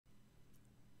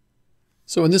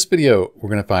So in this video, we're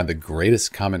going to find the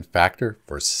greatest common factor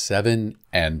for 7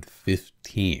 and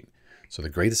 15. So the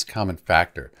greatest common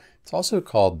factor, it's also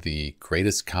called the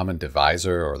greatest common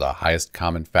divisor or the highest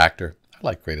common factor. I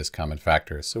like greatest common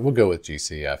factor, so we'll go with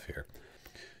GCF here.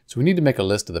 So we need to make a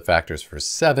list of the factors for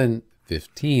 7,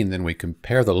 15, then we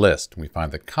compare the list. We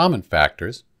find the common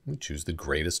factors, we choose the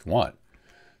greatest one.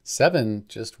 7,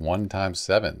 just 1 times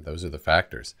 7, those are the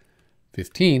factors.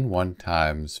 15, 1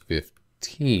 times 15,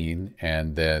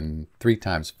 and then 3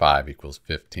 times 5 equals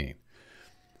 15.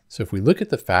 So if we look at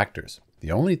the factors,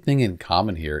 the only thing in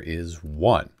common here is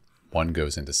 1. 1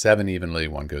 goes into 7 evenly,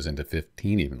 1 goes into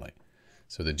 15 evenly.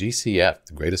 So the GCF,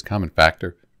 the greatest common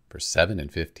factor for 7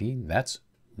 and 15, that's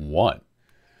 1.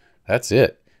 That's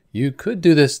it. You could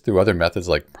do this through other methods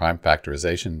like prime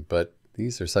factorization, but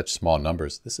these are such small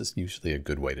numbers, this is usually a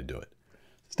good way to do it.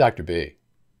 It's Dr. B.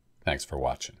 Thanks for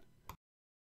watching.